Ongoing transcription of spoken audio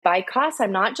By cost,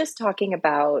 I'm not just talking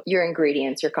about your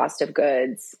ingredients, your cost of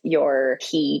goods, your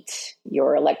heat,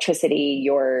 your electricity,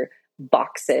 your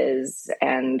boxes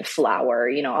and flour,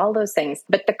 all those things.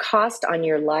 But the cost on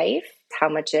your life, how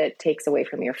much it takes away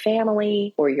from your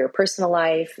family or your personal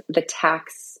life, the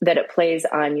tax that it plays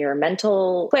on your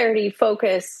mental clarity,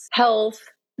 focus, health,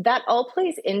 that all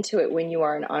plays into it when you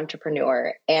are an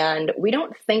entrepreneur. And we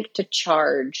don't think to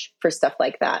charge for stuff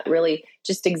like that. Really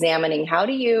just examining how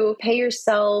do you pay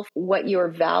yourself what you're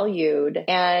valued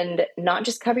and not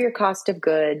just cover your cost of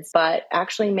goods, but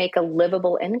actually make a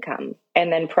livable income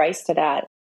and then price to that.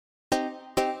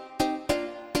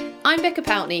 I'm Becca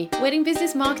Poutney, wedding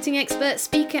business marketing expert,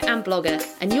 speaker and blogger,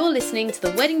 and you're listening to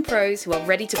the Wedding Pros Who Are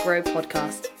Ready to Grow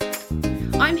podcast.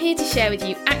 I'm here to share with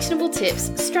you actionable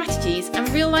tips, strategies, and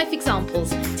real-life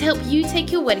examples to help you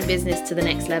take your wedding business to the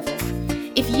next level.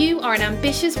 If you are an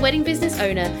ambitious wedding business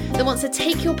owner that wants to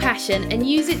take your passion and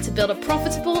use it to build a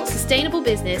profitable, sustainable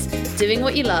business doing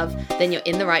what you love, then you're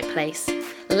in the right place.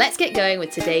 Let's get going with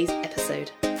today's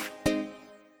episode.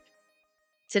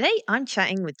 Today, I'm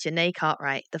chatting with Jenae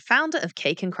Cartwright, the founder of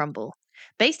Cake and Crumble.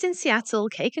 Based in Seattle,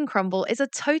 Cake and Crumble is a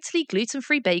totally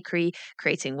gluten-free bakery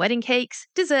creating wedding cakes,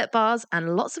 dessert bars,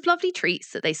 and lots of lovely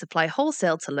treats that they supply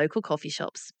wholesale to local coffee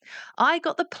shops. I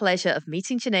got the pleasure of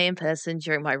meeting Jenae in person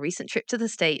during my recent trip to the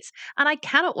States, and I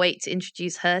cannot wait to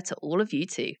introduce her to all of you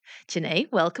too. Jenae,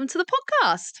 welcome to the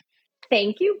podcast.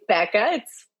 Thank you, Becca.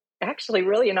 It's actually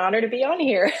really an honor to be on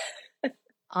here.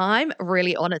 I'm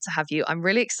really honored to have you. I'm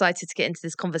really excited to get into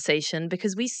this conversation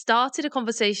because we started a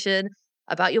conversation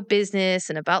about your business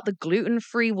and about the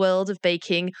gluten-free world of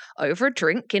baking over a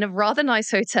drink in a rather nice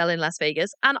hotel in Las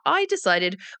Vegas. And I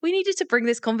decided we needed to bring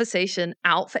this conversation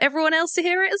out for everyone else to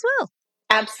hear it as well.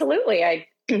 Absolutely.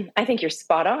 I think you're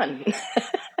spot on.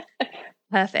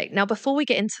 Perfect. Now, before we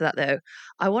get into that though,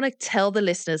 I want to tell the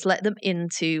listeners, let them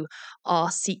into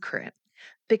our secret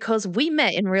because we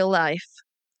met in real life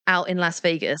out in Las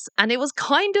Vegas. And it was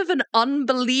kind of an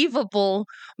unbelievable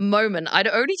moment. I'd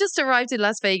only just arrived in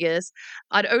Las Vegas.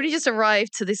 I'd only just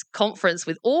arrived to this conference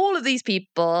with all of these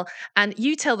people. And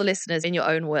you tell the listeners in your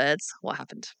own words what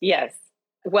happened. Yes.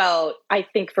 Well, I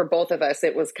think for both of us,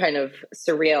 it was kind of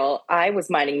surreal. I was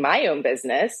minding my own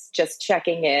business, just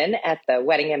checking in at the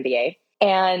Wedding MBA.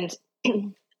 And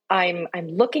I'm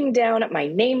looking down at my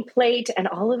nameplate, and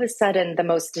all of a sudden, the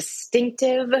most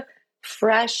distinctive,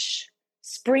 fresh,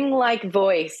 spring-like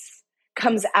voice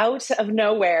comes out of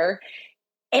nowhere,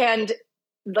 and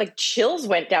like chills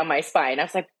went down my spine. I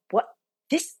was like, what?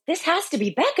 This has to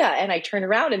be Becca. And I turn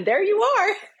around and there you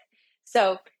are.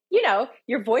 So,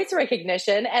 your voice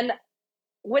recognition. And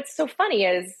what's so funny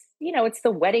is, it's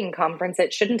the wedding conference.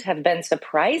 It shouldn't have been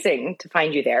surprising to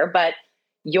find you there, but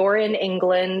you're in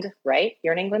England, right?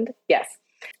 You're in England? Yes.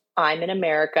 I'm in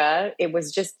America. It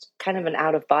was just kind of an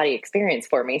out-of-body experience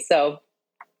for me. So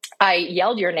I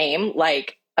yelled your name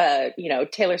like a,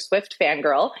 Taylor Swift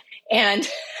fangirl and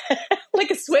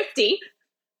like a Swiftie.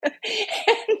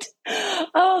 And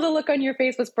the look on your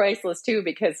face was priceless too,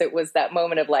 because it was that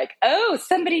moment of like, oh,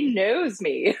 somebody knows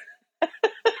me.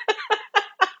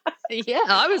 Yeah,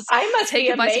 I must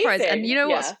taken by surprise. And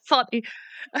what's funny?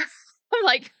 I'm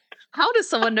like, how does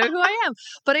someone know who I am?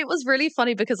 But it was really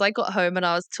funny because I got home and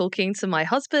I was talking to my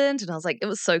husband and I was like, it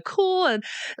was so cool. And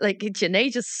like Jenae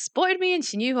just spotted me and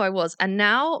she knew who I was. And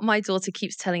now my daughter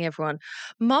keeps telling everyone,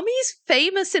 Mommy's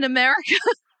famous in America.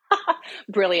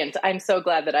 Brilliant. I'm so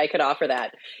glad that I could offer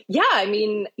that. Yeah. I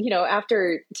mean,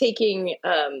 after taking,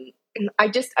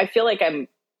 I feel like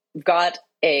got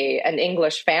an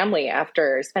English family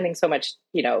after spending so much,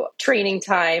 training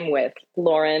time with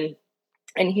Lauren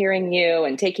and hearing you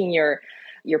and taking your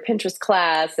Pinterest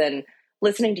class and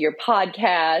listening to your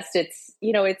podcast. It's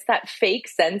that fake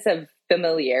sense of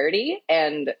familiarity.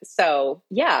 And so,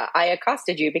 yeah, I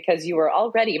accosted you because you were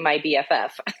already my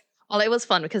BFF. Well, it was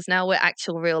fun because now we're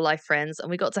actual real life friends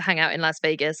and we got to hang out in Las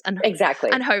Vegas and exactly.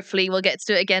 And hopefully we'll get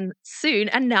to do it again soon.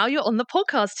 And now you're on the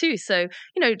podcast too. So,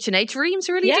 Jenae, dreams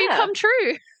really do come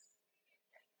true.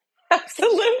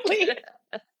 Absolutely.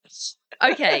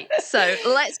 Okay, so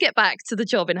let's get back to the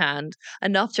job in hand.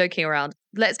 Enough joking around.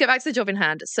 Let's get back to the job in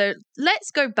hand. So let's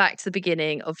go back to the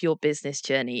beginning of your business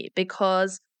journey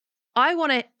because I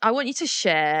want you to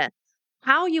share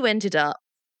how you ended up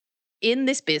in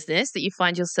this business that you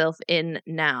find yourself in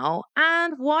now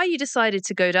and why you decided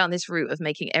to go down this route of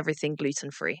making everything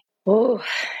gluten-free. Oh,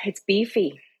 it's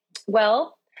beefy.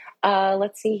 Well,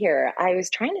 let's see here. I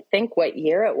was trying to think what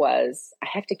year it was. I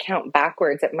have to count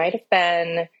backwards. It might have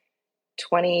been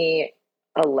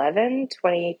 2011,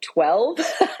 2012.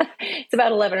 It's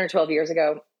about 11 or 12 years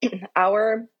ago. I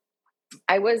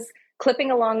was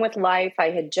clipping along with life. I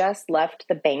had just left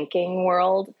the banking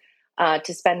world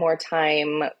to spend more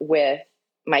time with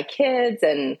my kids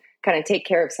and kind of take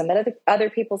care of some other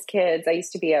people's kids. I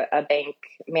used to be a bank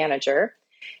manager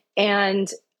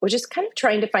and was just kind of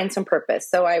trying to find some purpose.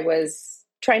 So I was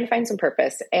trying to find some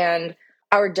purpose. And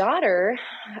our daughter,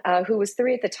 who was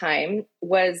 3 at the time,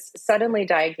 was suddenly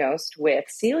diagnosed with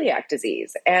celiac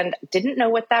disease and didn't know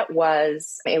what that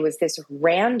was. It was this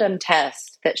random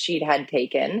test that she'd had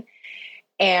taken.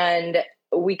 And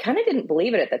we kind of didn't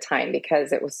believe it at the time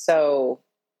because it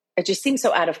just seemed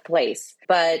so out of place.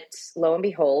 But lo and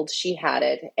behold, she had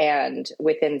it. And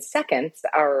within seconds,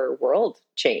 our world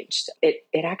changed. It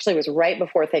actually was right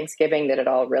before Thanksgiving that it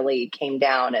all really came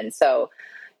down. And so,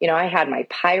 I had my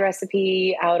pie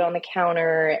recipe out on the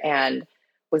counter and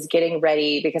was getting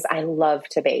ready because I love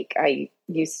to bake. I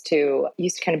used to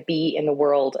kind of be in the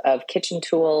world of kitchen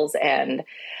tools, and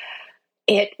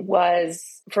it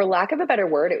was, for lack of a better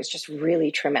word, it was just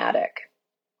really traumatic.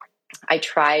 I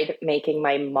tried making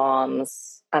my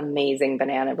mom's amazing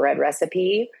banana bread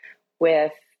recipe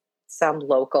with some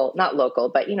not local,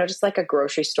 but, just like a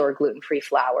grocery store gluten-free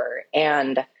flour.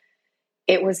 And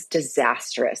it was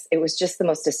disastrous. It was just the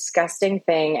most disgusting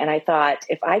thing. And I thought,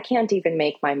 if I can't even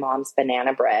make my mom's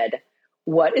banana bread,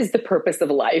 what is the purpose of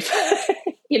life?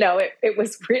 It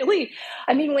was really,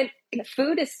 when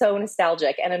food is so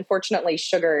nostalgic, and unfortunately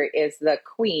sugar is the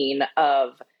queen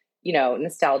of,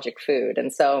 nostalgic food.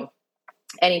 And so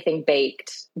anything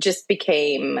baked just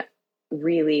became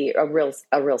really a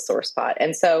real sore spot.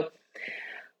 And so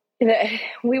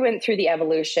we went through the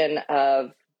evolution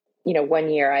of, one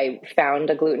year I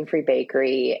found a gluten-free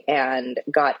bakery and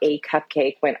got a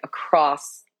cupcake, went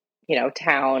across,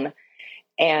 town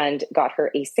and got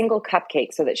her a single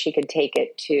cupcake so that she could take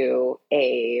it to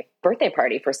a birthday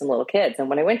party for some little kids. And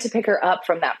when I went to pick her up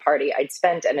from that party, I'd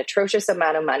spent an atrocious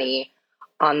amount of money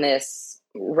on this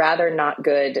rather not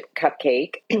good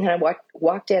cupcake. And I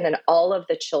walked in, and all of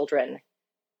the children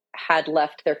had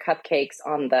left their cupcakes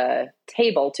on the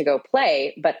table to go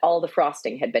play, but all the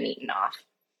frosting had been eaten off.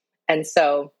 And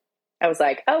so I was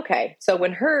like, okay. So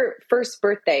when her first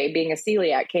birthday, being a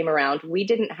celiac, came around, we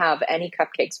didn't have any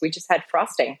cupcakes. We just had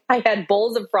frosting. I had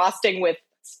bowls of frosting with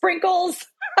sprinkles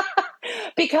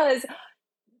because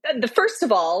first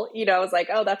of all, I was like,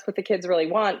 oh, that's what the kids really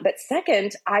want. But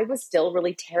second, I was still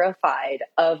really terrified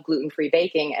of gluten-free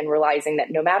baking and realizing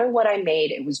that no matter what I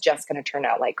made, it was just going to turn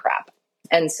out like crap.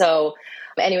 And so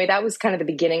anyway, that was kind of the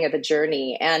beginning of the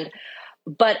journey.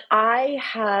 But I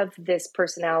have this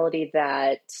personality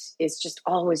that is just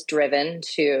always driven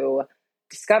to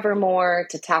discover more,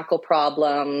 to tackle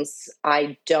problems.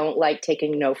 I don't like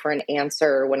taking no for an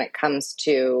answer when it comes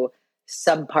to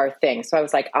subpar things. So I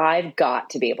was like, I've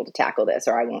got to be able to tackle this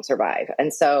or I won't survive.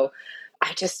 And so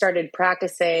I just started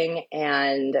practicing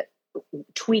and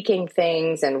tweaking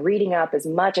things and reading up as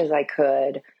much as I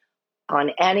could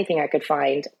on anything I could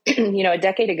find. A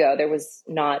decade ago, there was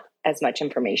not as much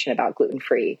information about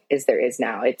gluten-free as there is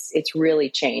now. It's really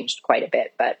changed quite a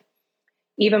bit. But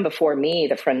even before me,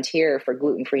 the frontier for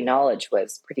gluten-free knowledge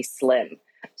was pretty slim.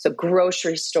 So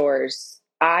grocery stores,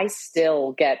 I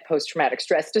still get post-traumatic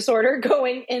stress disorder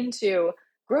going into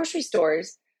grocery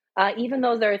stores, even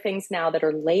though there are things now that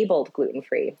are labeled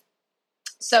gluten-free.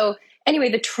 So anyway,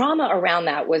 the trauma around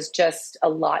that was just a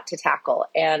lot to tackle.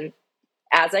 And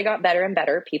as I got better and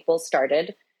better, people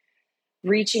started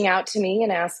reaching out to me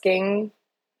and asking,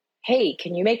 hey,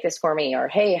 can you make this for me? Or,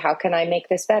 hey, how can I make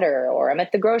this better? Or I'm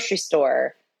at the grocery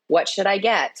store. What should I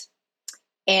get?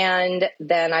 And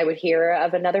then I would hear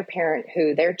of another parent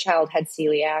who their child had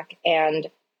celiac. And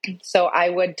so I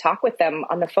would talk with them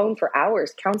on the phone for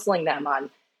hours, counseling them on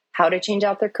how to change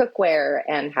out their cookware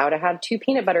and how to have 2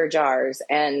 peanut butter jars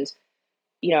and,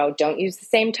 don't use the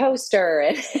same toaster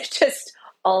and just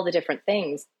all the different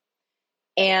things.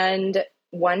 And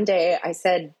one day I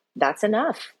said, that's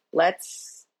enough.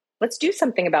 Let's do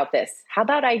something about this. How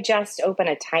about I just open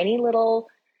a tiny little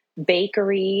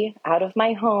bakery out of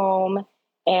my home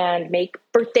and make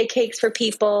birthday cakes for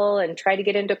people and try to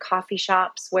get into coffee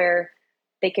shops where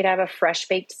they could have a fresh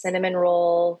baked cinnamon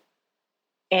roll.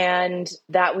 And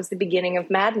that was the beginning of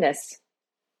madness.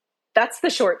 That's the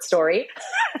short story.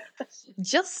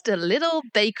 Just a little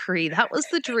bakery. That was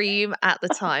the dream at the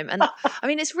time. And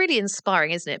it's really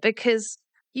inspiring, isn't it? Because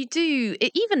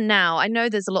even now, I know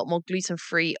there's a lot more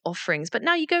gluten-free offerings, but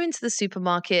now you go into the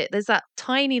supermarket, there's that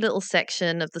tiny little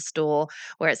section of the store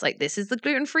where it's like, this is the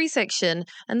gluten-free section.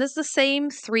 And there's the same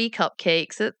 3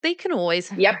 cupcakes that they can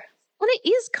always Yep. Well, it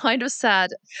is kind of sad.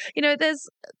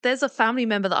 There's a family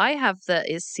member that I have that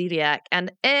is celiac,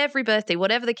 and every birthday,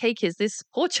 whatever the cake is, this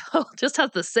poor child just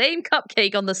has the same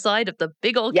cupcake on the side of the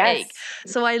big old Yes. cake.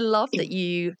 So I love that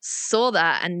you saw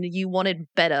that and you wanted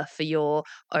better for your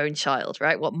own child,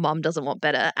 right? What mum doesn't want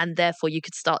better, and therefore you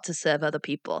could start to serve other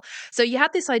people. So you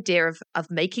had this idea of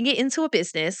making it into a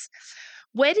business.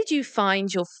 Where did you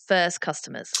find your first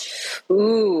customers?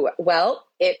 Ooh, well,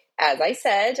 as I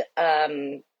said,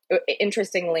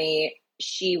 interestingly,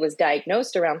 she was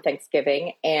diagnosed around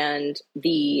Thanksgiving, and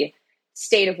the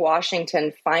state of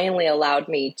Washington finally allowed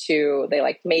me to, they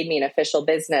made me an official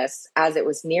business as it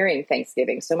was nearing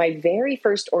Thanksgiving. So my very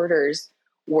first orders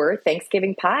were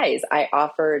Thanksgiving pies. I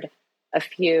offered I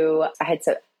had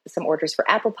some orders for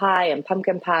apple pie and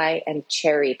pumpkin pie and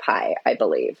cherry pie, I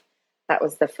believe. That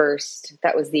was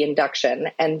the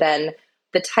induction. And then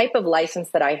the type of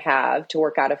license that I have to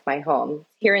work out of my home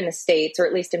here in the States, or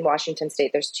at least in Washington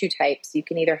State, there's two types. You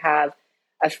can either have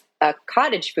a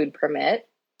cottage food permit,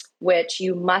 which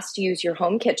you must use your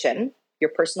home kitchen, your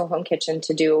personal home kitchen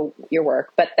to do your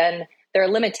work. But then there are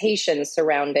limitations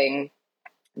surrounding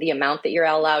the amount that you're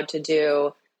allowed to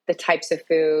do, the types of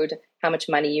food, how much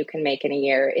money you can make in a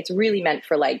year. It's really meant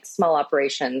for small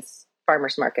operations,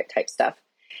 farmers market type stuff.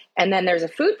 And then there's a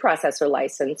food processor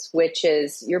license, which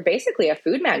is you're basically a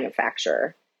food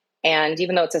manufacturer. And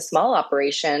even though it's a small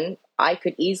operation, I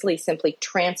could easily simply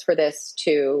transfer this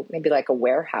to maybe a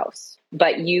warehouse,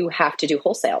 but you have to do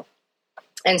wholesale.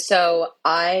 And so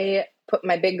I put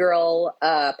my big girl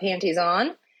panties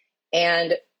on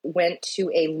and went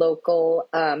to a local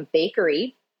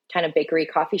bakery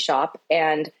coffee shop,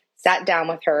 and sat down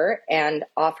with her and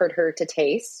offered her to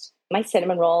taste my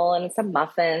cinnamon roll and some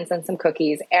muffins and some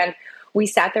cookies. And we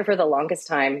sat there for the longest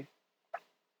time.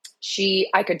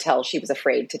 I could tell she was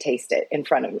afraid to taste it in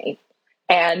front of me.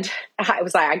 And I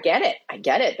was like, I get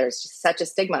it. There's just such a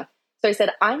stigma. So I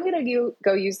said, I'm going to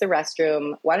go use the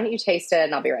restroom. Why don't you taste it?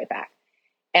 And I'll be right back.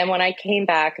 And when I came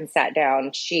back and sat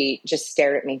down, she just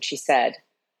stared at me and she said,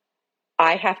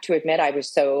 I have to admit, I was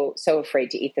so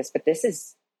afraid to eat this, but this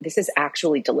is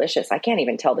actually delicious. I can't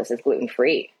even tell this is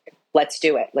gluten-free. Let's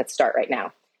do it. Let's start right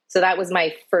now. So that was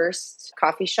my first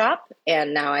coffee shop.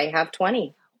 And now I have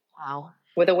 20. Wow.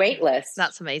 With a wait list.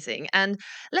 That's amazing. And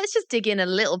let's just dig in a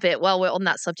little bit while we're on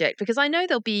that subject, because I know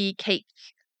there'll be cake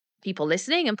people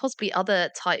listening and possibly other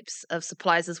types of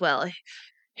suppliers as well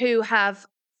who have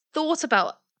thought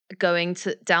about going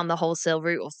down the wholesale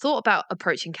route or thought about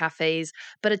approaching cafes,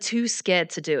 but are too scared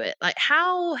to do it.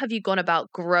 How have you gone about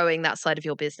growing that side of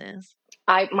your business?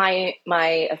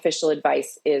 My official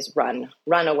advice is run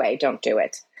away. Don't do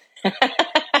it.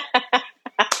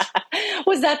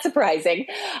 Was that surprising?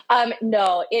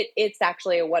 No, it's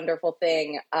actually a wonderful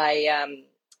thing.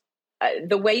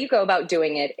 The way you go about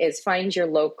doing it is find your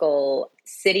local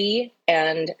city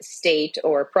and state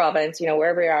or province,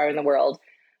 wherever you are in the world,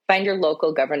 find your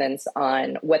local governance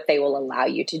on what they will allow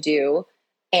you to do,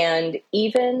 and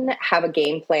even have a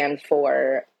game plan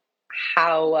for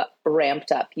how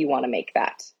ramped up you want to make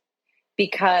that.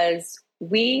 Because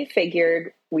we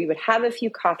figured we would have a few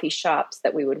coffee shops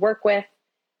that we would work with,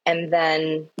 and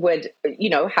then would,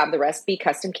 have the rest be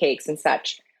custom cakes and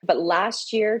such. But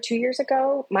last year, 2 years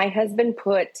ago, my husband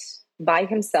put by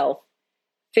himself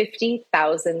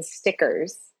 50,000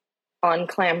 stickers on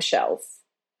clamshells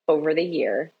over the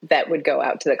year that would go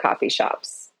out to the coffee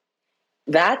shops.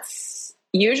 That's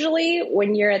usually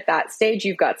when you're at that stage,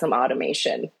 you've got some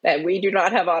automation, and we do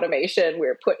not have automation.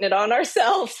 We're putting it on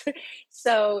ourselves.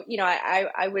 So,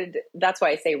 I would, that's why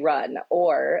I say run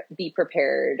or be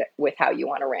prepared with how you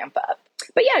want to ramp up.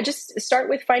 But yeah, just start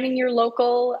with finding your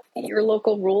local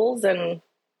rules and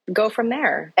go from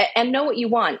there, and know what you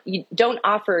want. You don't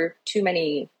offer too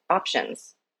many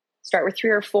options. Start with 3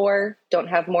 or 4. Don't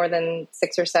have more than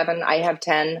 6 or 7. I have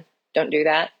 10. Don't do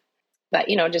that. But,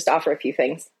 just offer a few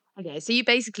things. Okay, so you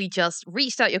basically just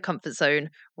reached out your comfort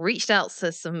zone, reached out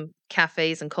to some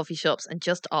cafes and coffee shops and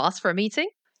just asked for a meeting?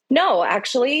 No,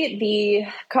 actually, the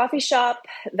coffee shop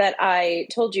that I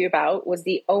told you about was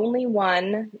the only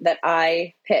one that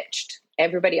I pitched.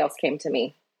 Everybody else came to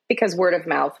me because word of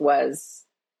mouth was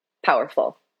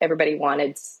powerful. Everybody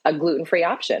wanted a gluten-free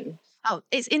option. Oh,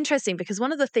 it's interesting because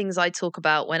one of the things I talk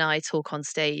about when I talk on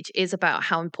stage is about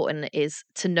how important it is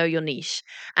to know your niche,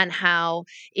 and how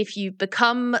if you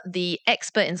become the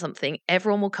expert in something,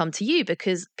 everyone will come to you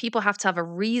because people have to have a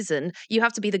reason. You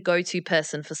have to be the go-to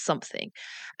person for something.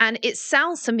 And it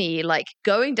sounds to me like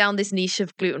going down this niche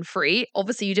of gluten-free,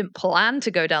 obviously you didn't plan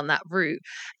to go down that route.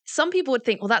 Some people would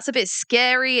think, well, that's a bit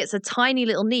scary. It's a tiny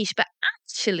little niche, but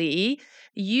actually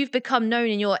you've become known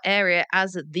in your area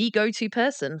as the go-to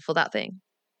person for that thing.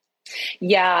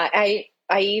 Yeah, I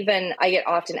get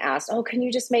often asked, "Oh, can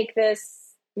you just make this,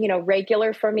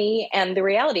 regular for me?" And the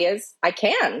reality is I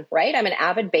can, right? I'm an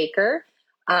avid baker,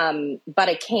 but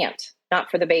I can't,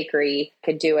 not for the bakery.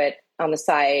 Could do it on the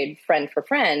side, friend for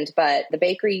friend, but the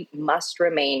bakery must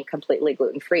remain completely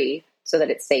gluten-free so that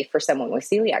it's safe for someone with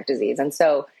celiac disease. And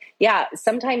so, yeah,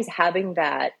 sometimes having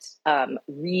that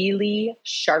really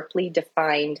sharply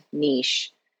defined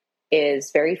niche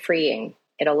is very freeing.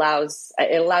 It allows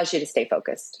you to stay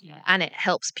focused. Yeah. And it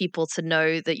helps people to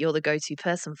know that you're the go-to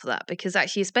person for that, because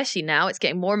actually, especially now, it's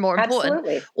getting more and more important.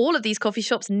 Absolutely. All of these coffee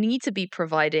shops need to be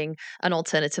providing an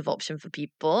alternative option for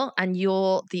people, and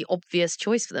you're the obvious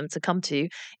choice for them to come to,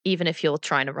 even if you're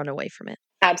trying to run away from it.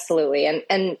 Absolutely.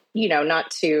 And not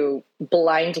to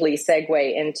blindly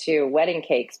segue into wedding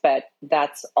cakes, but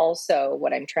that's also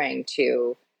what I'm trying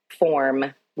to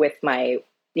form with my,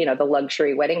 the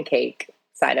luxury wedding cake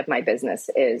side of my business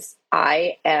is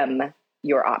I am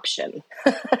your option.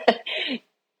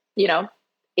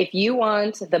 If you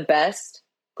want the best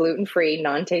gluten-free,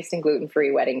 non-tasting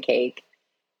gluten-free wedding cake,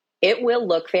 it will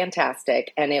look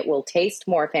fantastic and it will taste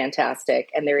more fantastic.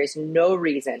 And there is no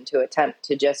reason to attempt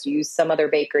to just use some other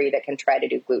bakery that can try to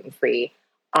do gluten-free.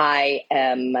 I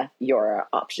am your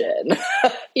option.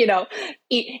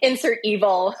 Insert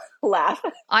evil laugh.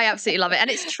 I absolutely love it. And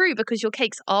it's true, because your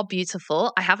cakes are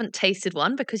beautiful. I haven't tasted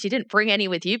one because you didn't bring any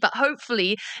with you, but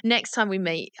hopefully next time we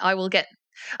meet, I will get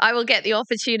the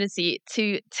opportunity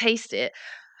to taste it.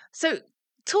 So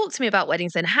talk to me about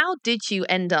weddings then. How did you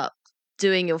end up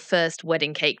doing your first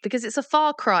wedding cake? Because it's a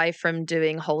far cry from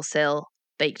doing wholesale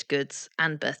baked goods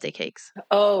and birthday cakes.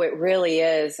 Oh, it really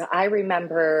is. I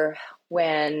remember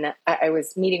when I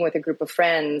was meeting with a group of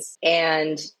friends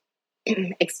and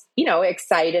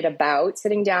excited about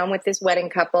sitting down with this wedding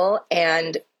couple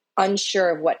and unsure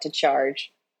of what to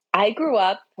charge. I grew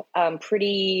up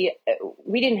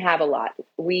we didn't have a lot.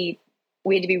 We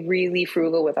had to be really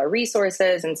frugal with our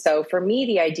resources. And so for me,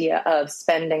 the idea of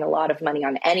spending a lot of money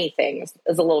on anything is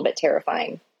a little bit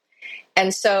terrifying.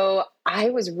 And so I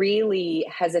was really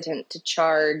hesitant to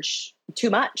charge too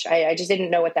much. I just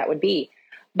didn't know what that would be.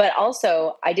 But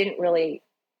also, I didn't really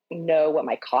know what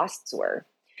my costs were.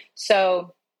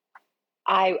 So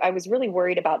I was really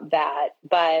worried about that.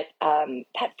 But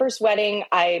that first wedding,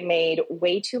 I made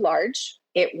way too large.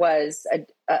 It was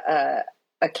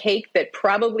a cake that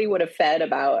probably would have fed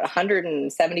about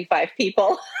 175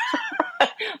 people,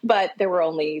 but there were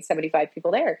only 75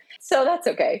 people there. So that's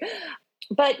okay.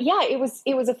 But yeah, it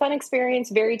was a fun experience,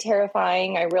 very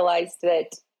terrifying. I realized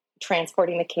that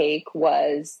transporting the cake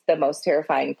was the most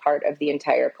terrifying part of the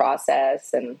entire process.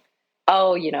 And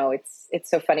it's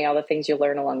so funny, all the things you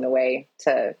learn along the way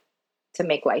to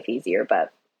make life easier.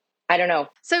 But I don't know.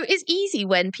 So it's easy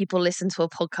when people listen to a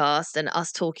podcast and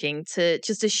us talking to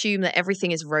just assume that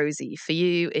everything is rosy for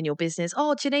you in your business.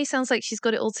 Oh, Jenae sounds like she's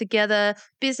got it all together.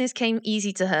 Business came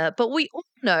easy to her. But we all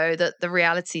know that the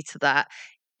reality to that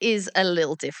is a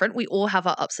little different. We all have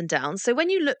our ups and downs. So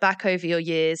when you look back over your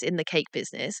years in the cake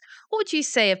business, what would you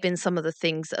say have been some of the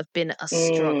things that have been a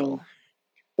struggle?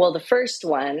 Well, the first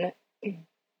one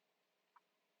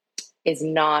is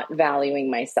not valuing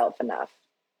myself enough.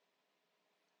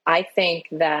 I think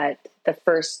that the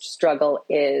first struggle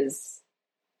is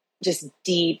just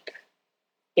deep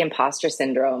imposter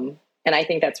syndrome. And I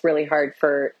think that's really hard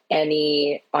for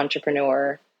any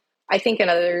entrepreneur. I think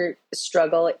another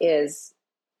struggle is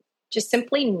just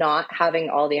simply not having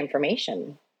all the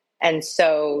information. And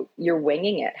so you're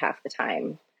winging it half the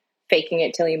time, faking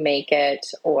it till you make it,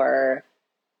 or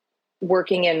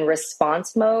working in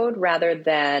response mode rather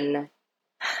than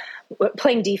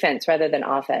playing defense rather than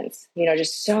offense.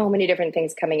 Just so many different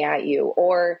things coming at you.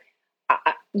 Or,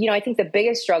 I think the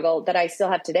biggest struggle that I still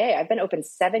have today, I've been open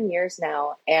 7 years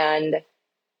now, and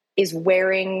is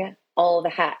wearing all the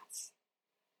hats.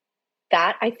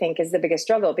 That, I think, is the biggest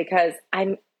struggle, because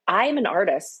I'm an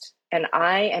artist and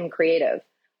I am creative.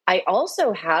 I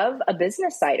also have a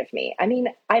business side of me. I mean,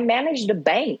 I managed a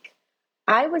bank.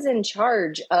 I was in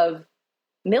charge of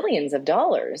millions of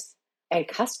dollars and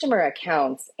customer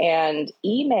accounts and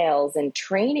emails and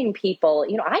training people.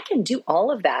 I can do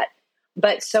all of that.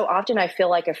 But so often I feel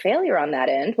like a failure on that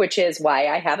end, which is why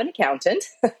I have an accountant,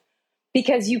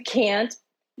 because you can't,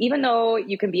 even though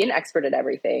you can be an expert at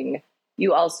everything,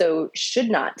 you also should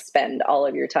not spend all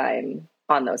of your time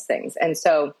on those things. And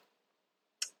so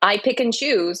I pick and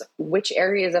choose which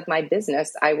areas of my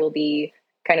business I will be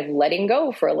kind of letting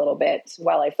go for a little bit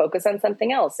while I focus on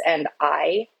something else. And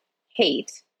I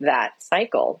hate that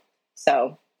cycle.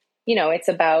 So it's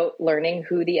about learning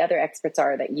who the other experts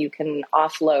are that you can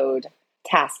offload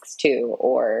tasks to,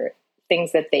 or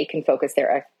things that they can focus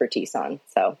their expertise on.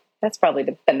 So that's probably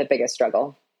been the biggest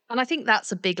struggle. And I think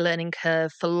that's a big learning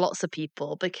curve for lots of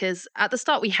people, because at the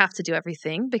start we have to do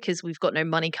everything because we've got no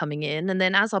money coming in. And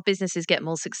then as our businesses get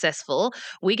more successful,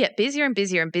 we get busier and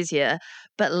busier and busier.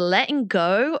 But letting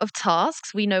go of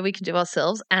tasks we know we can do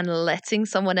ourselves and letting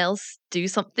someone else do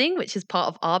something, which is part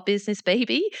of our business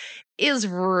baby, is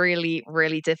really,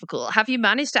 really difficult. Have you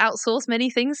managed to outsource many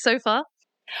things so far?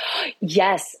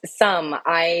 Yes, some.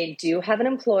 I do have an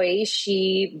employee.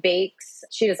 She bakes,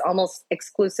 she does almost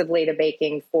exclusively the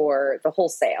baking for the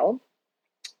wholesale,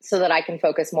 so that I can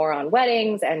focus more on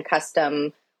weddings and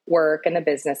custom work and the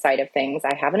business side of things.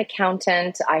 I have an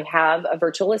accountant. I have a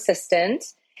virtual assistant,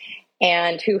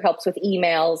 and who helps with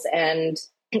emails and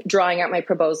drawing out my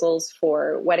proposals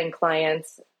for wedding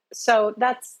clients. So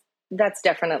that's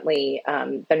definitely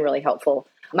been really helpful.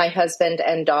 My husband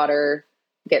and daughter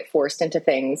get forced into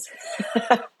things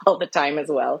all the time as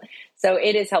well. So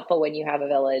it is helpful when you have a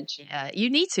village. Yeah,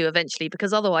 you need to eventually,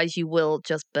 because otherwise you will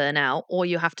just burn out, or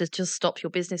you have to just stop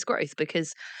your business growth,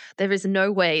 because there is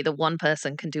no way that one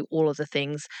person can do all of the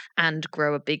things and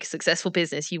grow a big successful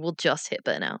business. You will just hit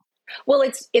burnout. Well,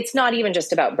 it's not even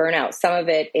just about burnout. Some of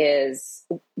it is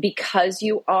because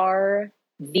you are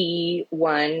the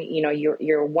one,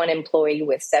 you're one employee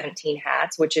with 17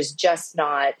 hats, which is just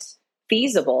not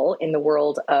feasible in the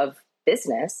world of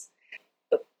business.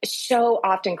 So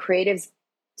often creatives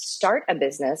start a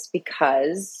business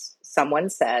because someone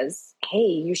says, hey,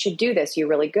 you should do this. You're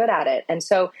really good at it. And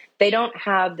so they don't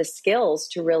have the skills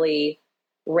to really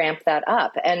ramp that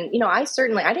up. And, I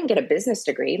didn't get a business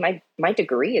degree. My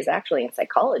degree is actually in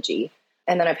psychology.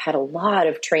 And then I've had a lot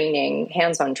of training,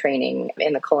 hands-on training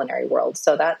in the culinary world.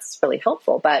 So that's really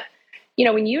helpful. But,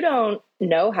 when you don't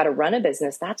know how to run a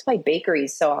business, that's why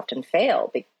bakeries so often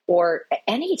fail, or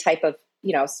any type of,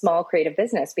 small creative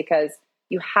business, because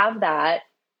you have that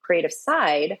creative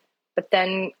side, but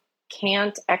then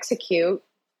can't execute,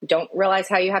 don't realize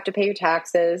how you have to pay your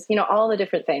taxes, all the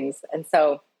different things. And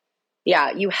so, yeah,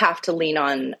 you have to lean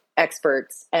on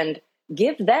experts and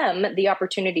give them the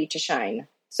opportunity to shine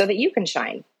so that you can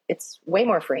shine. It's way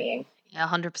more freeing. Yeah,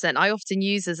 100%. I often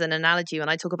use as an analogy when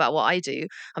I talk about what I do.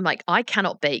 I'm like, I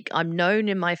cannot bake. I'm known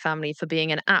in my family for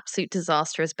being an absolute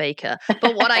disastrous baker.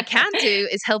 But what I can do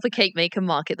is help a cake maker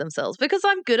market themselves, because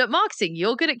I'm good at marketing.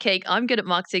 You're good at cake. I'm good at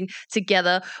marketing.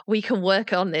 Together, we can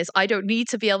work on this. I don't need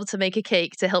to be able to make a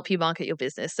cake to help you market your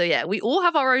business. So, yeah, we all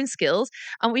have our own skills,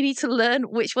 and we need to learn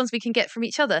which ones we can get from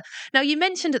each other. Now, you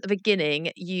mentioned at the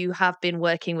beginning you have been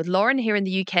working with Lauren here in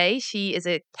the UK. She is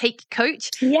a cake coach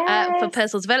for Yes.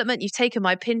 personal development. You've taken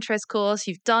my Pinterest course.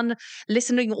 You've done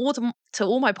listening to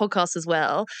all my podcasts as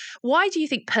well. Why do you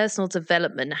think personal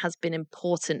development has been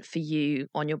important for you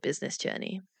on your business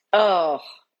journey? Oh,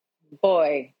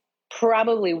 boy.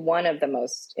 Probably one of the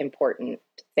most important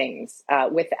things.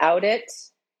 Without it,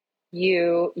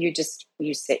 you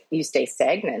stay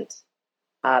stagnant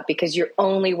because you're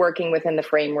only working within the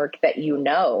framework that you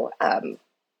know.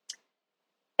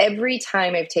 Every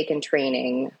time I've taken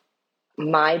training,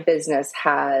 my business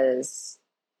has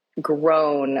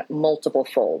grown multiple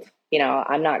fold.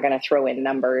 I'm not going to throw in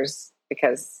numbers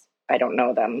because I don't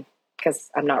know them, because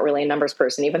I'm not really a numbers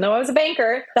person, even though I was a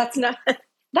banker. That's not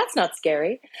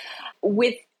scary.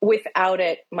 Without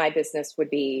it, my business would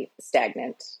be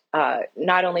stagnant.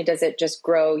 Not only does it just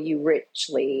grow you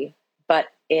richly, but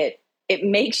it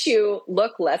makes you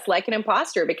look less like an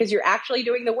imposter because you're actually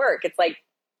doing the work. It's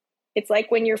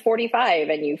like when you're 45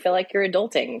 and you feel like you're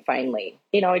adulting finally.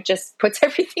 It just puts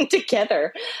everything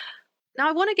together. Now,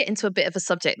 I want to get into a bit of a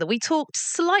subject that we talked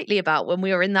slightly about when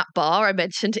we were in that bar I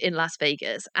mentioned in Las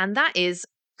Vegas, and that is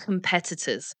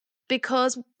competitors.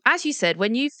 Because, as you said,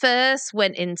 when you first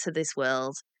went into this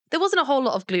world, there wasn't a whole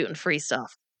lot of gluten-free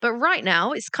stuff. But right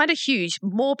now, it's kind of huge.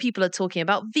 More people are talking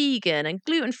about vegan and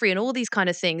gluten-free and all these kind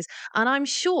of things. And I'm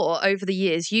sure over the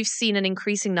years, you've seen an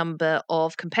increasing number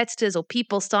of competitors or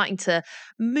people starting to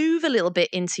move a little bit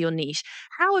into your niche.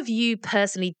 How have you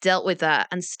personally dealt with that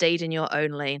and stayed in your own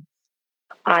lane?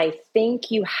 I think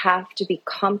you have to be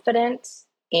confident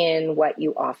in what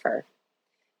you offer,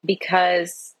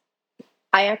 because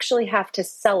I actually have to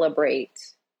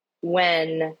celebrate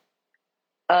when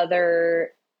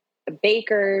other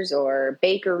bakers or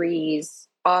bakeries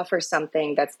offer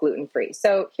something that's gluten-free.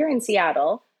 So here in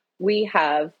Seattle, we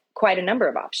have quite a number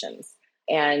of options.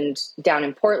 And down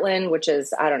in Portland, which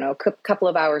is, I don't know, a couple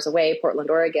of hours away, Portland,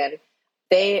 Oregon,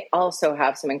 they also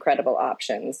have some incredible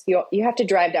options. You have to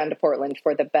drive down to Portland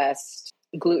for the best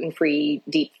gluten-free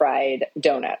deep fried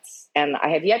donuts. And I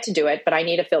have yet to do it, but I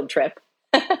need a field trip.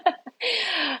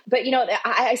 But,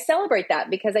 I celebrate that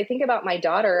because I think about my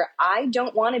daughter. I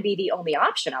don't want to be the only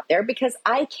option out there because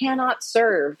I cannot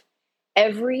serve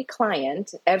every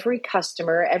client, every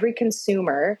customer, every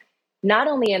consumer, not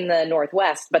only in the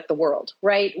Northwest, but the world,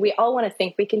 right? We all want to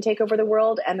think we can take over the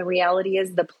world. And the reality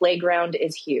is the playground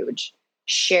is huge.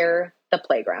 Share the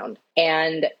playground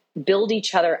and build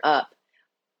each other up.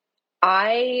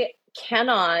 I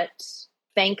cannot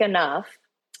thank enough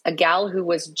a gal who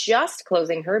was just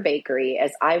closing her bakery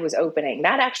as I was opening.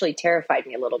 That actually terrified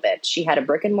me a little bit. She had a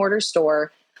brick and mortar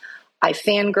store. I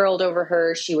fangirled over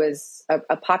her. She was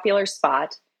a popular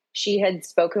spot. She had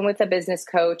spoken with a business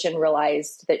coach and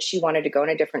realized that she wanted to go in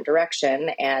a different direction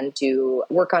and do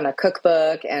work on a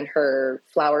cookbook and her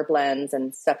flour blends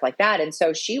and stuff like that. And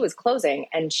so she was closing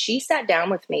and she sat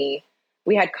down with me.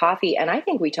 We had coffee and I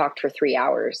think we talked for 3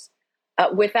 hours.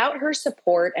 Without her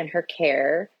support and her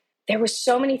care, there were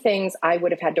so many things I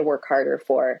would have had to work harder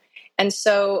for. And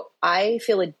so I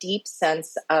feel a deep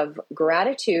sense of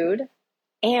gratitude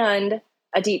and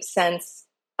a deep sense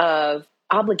of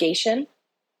obligation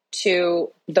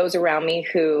to those around me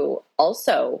who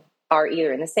also are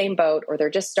either in the same boat or they're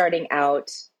just starting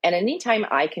out. And anytime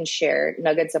I can share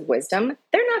nuggets of wisdom,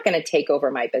 they're not going to take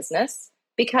over my business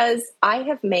because I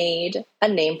have made a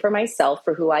name for myself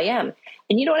for who I am.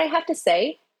 And you know what I have to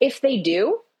say? If they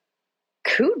do,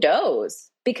 kudos,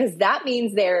 because that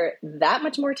means they're that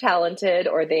much more talented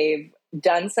or they've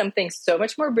done something so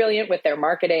much more brilliant with their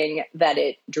marketing that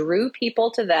it drew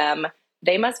people to them.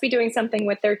 They must be doing something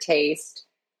with their taste.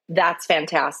 That's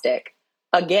fantastic.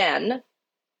 Again,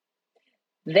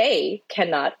 they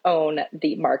cannot own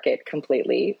the market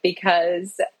completely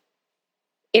because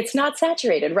it's not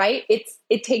saturated, right?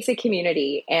 It takes a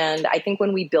community. And I think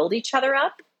when we build each other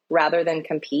up rather than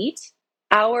compete,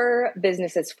 our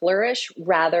businesses flourish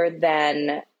rather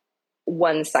than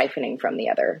one siphoning from the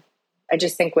other. I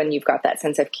just think when you've got that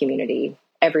sense of community,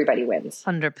 everybody wins.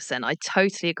 100%. I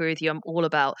totally agree with you. I'm all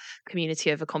about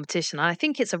community over competition. And I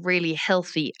think it's a really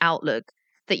healthy outlook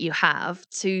that you have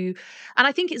to, and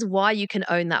I think it's why you can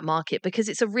own that market because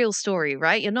it's a real story,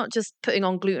 right? You're not just putting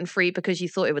on gluten-free because you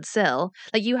thought it would sell.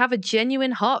 Like you have a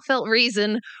genuine, heartfelt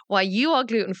reason why you are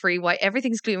gluten-free, why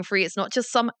everything's gluten-free. It's not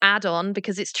just some add-on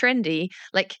because it's trendy.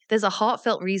 Like there's a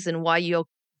heartfelt reason why you're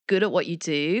good at what you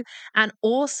do. And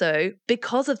also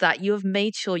because of that, you have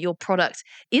made sure your product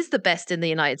is the best in the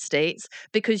United States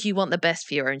because you want the best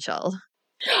for your own child.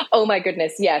 Oh my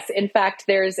goodness. Yes. In fact,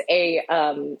 there's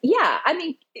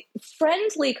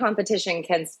friendly competition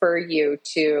can spur you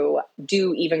to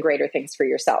do even greater things for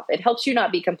yourself. It helps you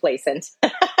not be complacent.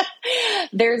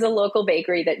 There's a local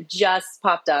bakery that just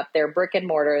popped up. They're brick and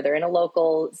mortar. They're in a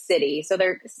local city. So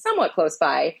they're somewhat close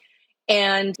by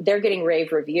and they're getting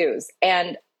rave reviews.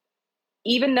 And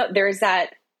even though there's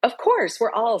that, of course,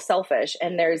 we're all selfish.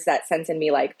 And there's that sense in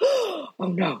me like, oh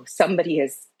no, somebody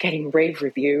is getting rave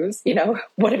reviews.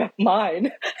 What about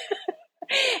mine?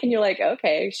 And you're like,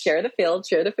 okay, share the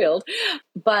field.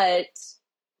 But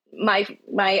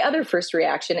my other first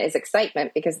reaction is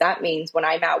excitement because that means when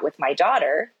I'm out with my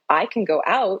daughter, I can go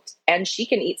out and she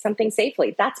can eat something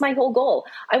safely. That's my whole goal.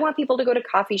 I want people to go to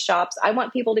coffee shops. I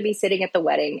want people to be sitting at the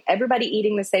wedding, everybody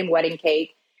eating the same wedding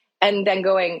cake and then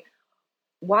going,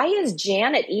 why is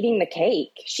Janet eating the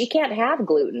cake? She can't have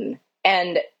gluten.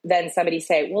 And then somebody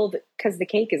say, well, because the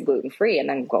cake is gluten-free. And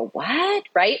then go, what?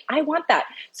 Right? I want that.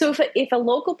 So if a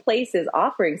local place is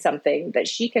offering something that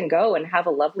she can go and have a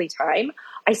lovely time,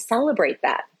 I celebrate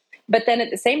that. But then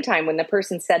at the same time, when the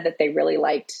person said that they really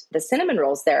liked the cinnamon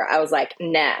rolls there, I was like,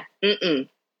 nah,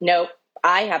 nope,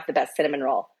 I have the best cinnamon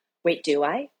roll. Wait, do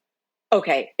I?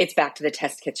 Okay, it's back to the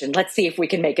test kitchen. Let's see if we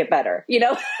can make it better,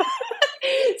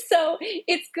 So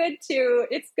it's good to,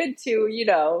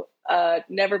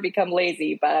 never become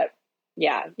lazy. But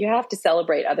yeah, you have to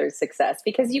celebrate others' success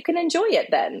because you can enjoy it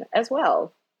then as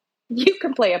well. You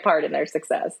can play a part in their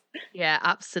success. Yeah,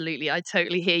 absolutely. I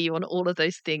totally hear you on all of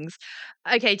those things.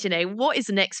 Okay, Jenae, what is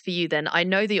next for you then? I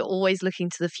know that you're always looking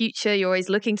to the future. You're always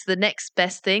looking to the next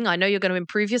best thing. I know you're going to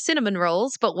improve your cinnamon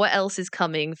rolls, but what else is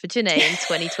coming for Jenae in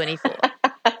 2024?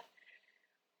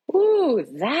 Ooh,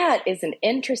 that is an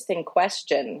interesting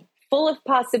question. Full of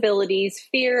possibilities,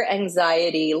 fear,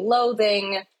 anxiety,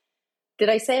 loathing. Did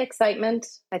I say excitement?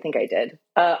 I think I did.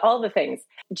 All the things.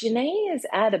 Jenae is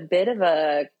at a bit of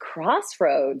a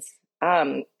crossroads.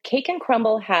 Cake and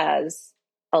Crumble has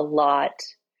a lot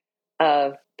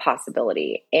of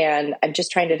possibility, and I'm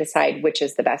just trying to decide which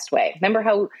is the best way. Remember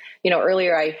how,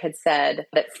 earlier I had said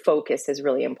that focus is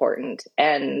really important,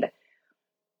 and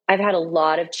I've had a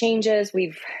lot of changes.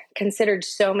 We've considered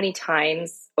so many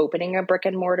times opening a brick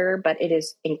and mortar, but it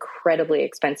is incredibly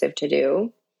expensive to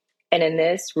do. And in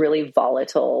this really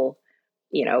volatile,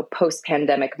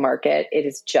 post-pandemic market, it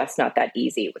is just not that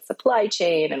easy with supply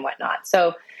chain and whatnot.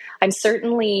 So I'm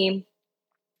certainly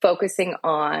focusing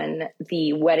on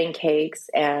the wedding cakes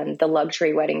and the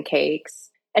luxury wedding cakes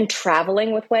and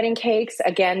traveling with wedding cakes.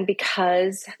 Again,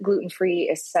 because gluten-free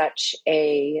is such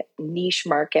a niche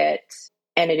market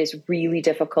and it is really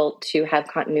difficult to have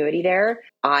continuity there.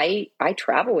 I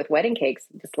travel with wedding cakes.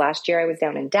 This last year I was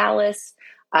down in Dallas.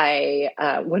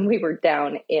 When we were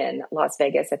down in Las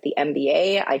Vegas at the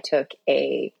MBA, I took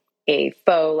a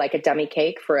faux, like a dummy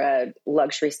cake for a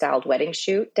luxury styled wedding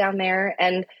shoot down there.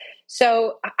 And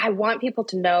so I want people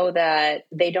to know that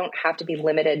they don't have to be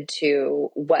limited to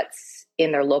what's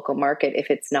in their local market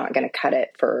if it's not going to cut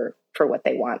it for what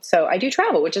they want. So I do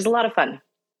travel, which is a lot of fun.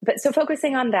 But so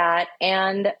focusing on that,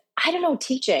 and I don't know,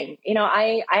 teaching,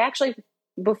 I actually,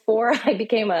 before I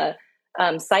became a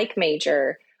psych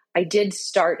major, I did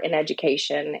start in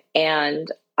education, and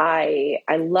I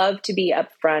love to be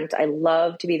upfront. I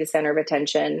love to be the center of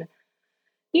attention.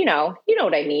 You know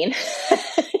what I mean.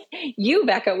 You,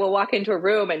 Becca, will walk into a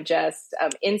room and just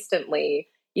instantly,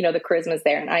 the charisma's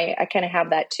there. And I kind of have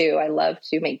that too. I love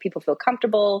to make people feel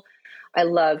comfortable. I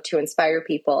love to inspire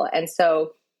people. And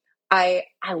so I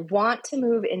want to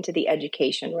move into the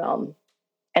education realm.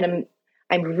 And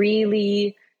I'm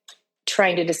really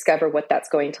trying to discover what that's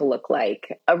going to look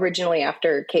like. Originally,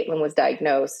 after Caitlin was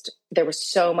diagnosed, there was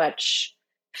so much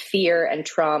fear and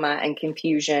trauma and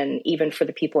confusion, even for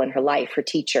the people in her life, her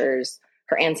teachers,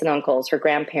 her aunts and uncles, her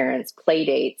grandparents, play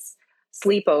dates,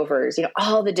 sleepovers,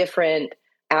 all the different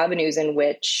avenues in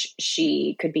which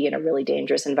she could be in a really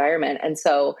dangerous environment. And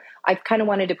so I've kind of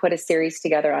wanted to put a series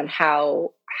together on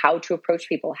how to approach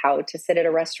people, how to sit at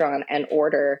a restaurant and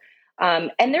order.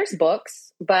 And there's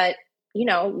books, but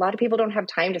a lot of people don't have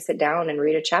time to sit down and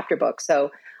read a chapter book.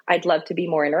 So I'd love to be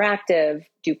more interactive,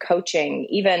 do coaching,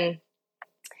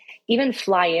 even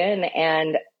fly in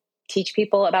and teach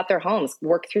people about their homes,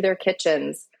 work through their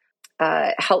kitchens,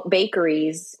 help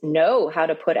bakeries know how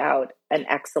to put out an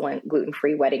excellent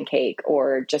gluten-free wedding cake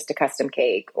or just a custom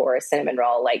cake or a cinnamon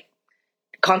roll, like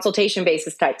consultation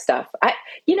basis type stuff. I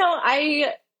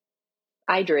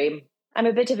dream. I'm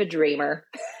a bit of a dreamer.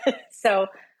 So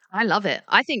I love it.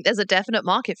 I think there's a definite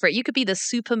market for it. You could be the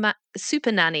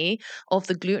super nanny of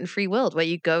the gluten-free world, where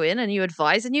you go in and you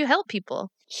advise and you help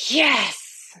people.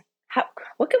 Yes. How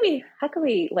can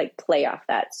we like play off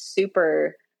that?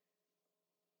 Super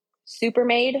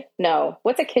maid? No.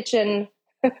 What's a kitchen?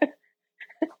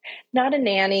 Not a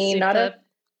nanny, not a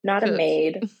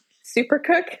maid. Super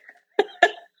cook?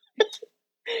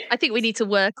 I think we need to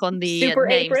work on the Super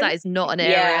names. apron? That is not an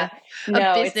area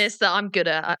of business that I'm good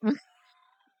at.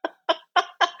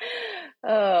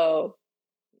 Oh,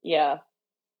 yeah.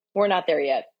 We're not there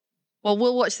yet. Well,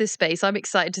 we'll watch this space. I'm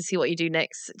excited to see what you do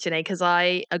next, Jenae, because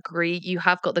I agree. You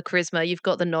have got the charisma, you've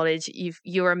got the knowledge,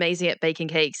 you're amazing at baking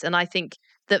cakes. And I think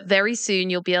that very soon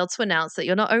you'll be able to announce that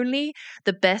you're not only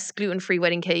the best gluten-free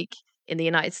wedding cake in the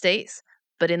United States,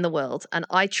 but in the world. And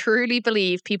I truly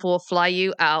believe people will fly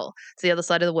you out to the other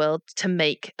side of the world to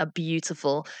make a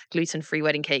beautiful gluten-free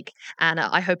wedding cake. And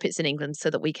I hope it's in England so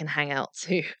that we can hang out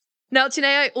too. Now,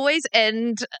 Jenae, I always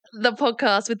end the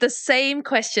podcast with the same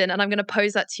question, and I'm going to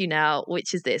pose that to you now,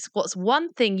 which is this. What's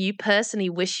one thing you personally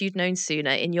wish you'd known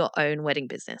sooner in your own wedding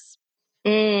business?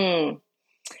 This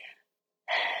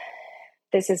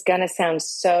is going to sound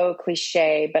so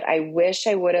cliche, but I wish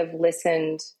I would have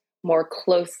listened more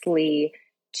closely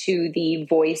to the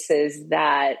voices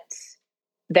that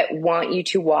want you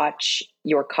to watch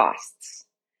your costs.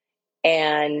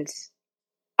 And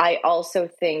I also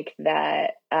think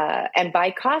that, and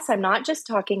by costs, I'm not just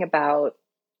talking about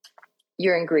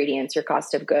your ingredients, your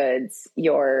cost of goods,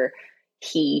 your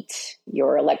heat,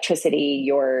 your electricity,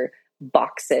 your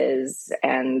boxes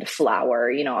and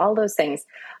flour, all those things.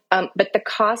 But the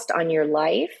cost on your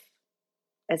life,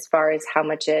 as far as how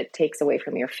much it takes away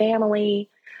from your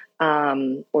family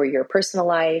or your personal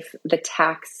life, the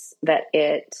tax that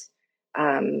it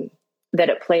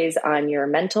plays on your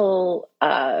mental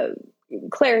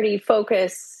clarity,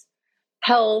 focus,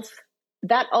 health,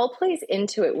 that all plays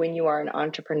into it when you are an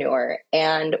entrepreneur.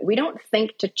 And we don't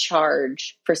think to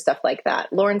charge for stuff like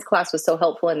that. Lauren's class was so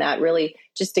helpful in that, really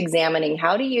just examining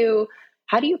how do you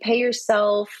pay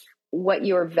yourself what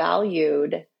you're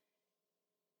valued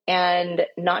and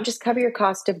not just cover your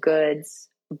cost of goods,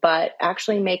 but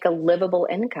actually make a livable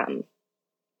income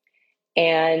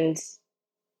and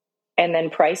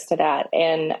then price to that.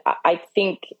 And I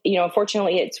think,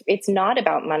 unfortunately it's not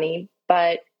about money,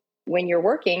 but when you're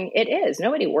working, it is.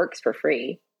 Nobody works for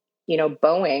free.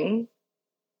 Boeing,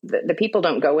 the people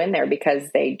don't go in there because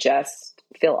they just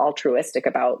feel altruistic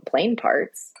about plane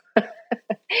parts.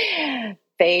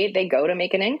 They go to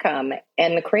make an income,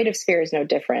 and the creative sphere is no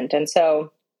different. And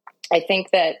so I think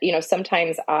that,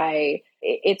 sometimes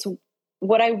it's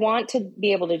what I want to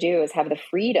be able to do is have the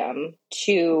freedom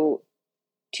to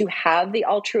have the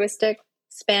altruistic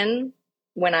spin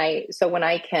when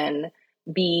I can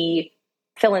be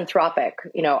philanthropic,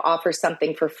 offer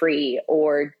something for free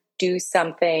or do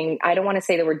something. I don't want to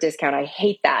say the word discount. I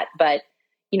hate that, but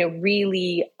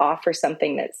really offer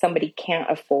something that somebody can't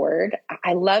afford.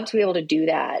 I love to be able to do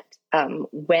that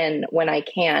when I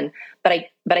can, but I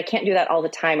can't do that all the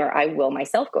time, or I will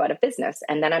myself go out of business,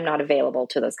 and then I'm not available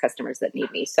to those customers that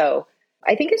need me. So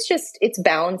I think it's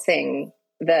balancing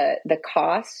the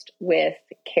cost with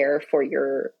care for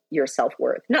your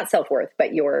self-worth, not self-worth,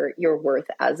 but your worth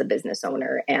as a business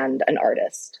owner and an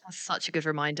artist. That's such a good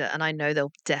reminder. And I know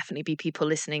there'll definitely be people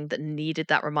listening that needed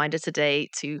that reminder today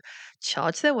to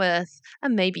charge their worth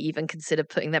and maybe even consider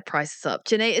putting their prices up.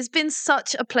 Jenae, it's been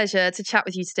such a pleasure to chat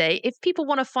with you today. If people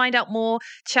want to find out more,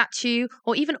 chat to you,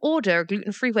 or even order a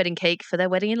gluten-free wedding cake for their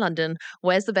wedding in London,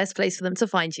 where's the best place for them to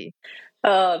find you?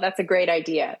 Oh, that's a great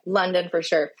idea. London for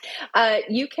sure.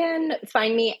 You can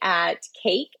find me at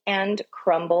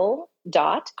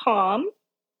cakeandcrumble.com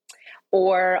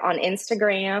or on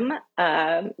Instagram.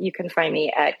 You can find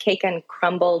me at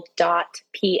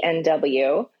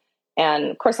cakeandcrumble.pnw. And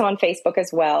of course, I'm on Facebook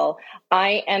as well.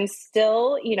 I am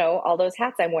still, all those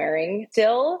hats I'm wearing,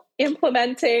 still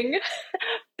implementing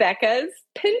Becca's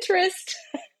Pinterest.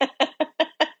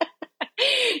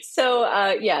 So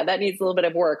that needs a little bit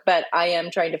of work, but I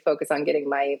am trying to focus on getting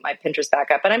my Pinterest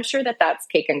back up. And I'm sure that's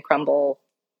Cake and Crumble,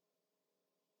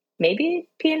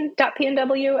 maybe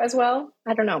 .pnw as well.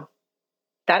 I don't know.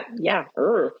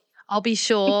 I'll be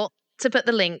sure to put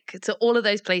the link to all of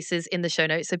those places in the show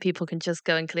notes so people can just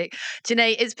go and click.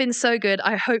 Jenae, it's been so good.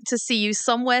 I hope to see you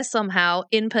somewhere, somehow,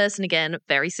 in person again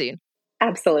very soon.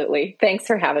 Absolutely. Thanks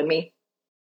for having me.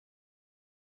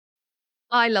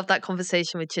 I love that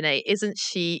conversation with Jenae. Isn't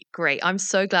she great? I'm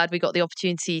so glad we got the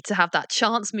opportunity to have that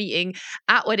chance meeting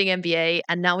at Wedding MBA,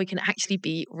 and now we can actually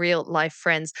be real life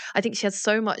friends. I think she has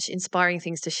so much inspiring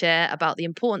things to share about the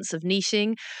importance of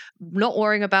niching, not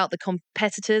worrying about the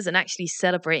competitors and actually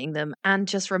celebrating them, and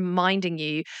just reminding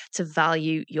you to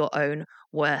value your own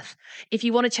worth. If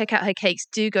you want to check out her cakes,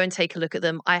 do go and take a look at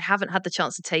them. I haven't had the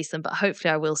chance to taste them, but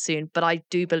hopefully I will soon. But I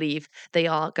do believe they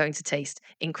are going to taste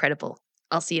incredible.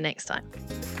 I'll see you next time.